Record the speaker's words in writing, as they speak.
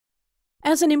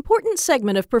As an important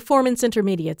segment of performance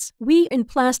intermediates, we in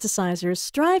Plasticizers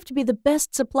strive to be the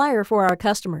best supplier for our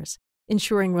customers,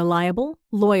 ensuring reliable,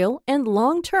 loyal, and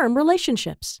long-term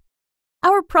relationships.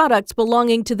 Our products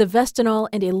belonging to the Vestinol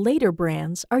and Elator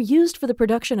brands are used for the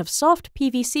production of soft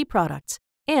PVC products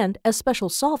and as special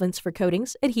solvents for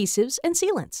coatings, adhesives, and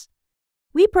sealants.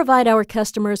 We provide our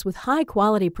customers with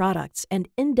high-quality products and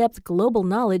in-depth global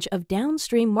knowledge of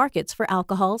downstream markets for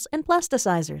alcohols and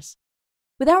plasticizers.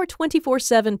 With our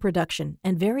 24/7 production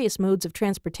and various modes of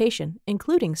transportation,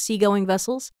 including seagoing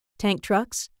vessels, tank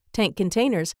trucks, tank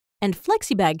containers, and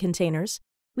flexibag containers,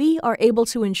 we are able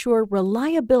to ensure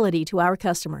reliability to our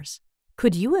customers.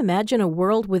 Could you imagine a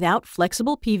world without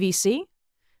flexible PVC?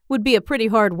 Would be a pretty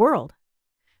hard world.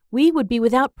 We would be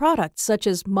without products such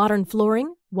as modern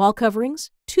flooring, wall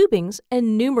coverings, tubings,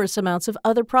 and numerous amounts of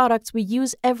other products we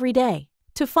use every day.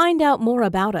 To find out more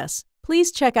about us,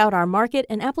 please check out our market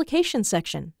and application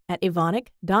section at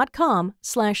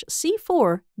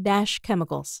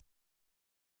evonik.com/C4-chemicals.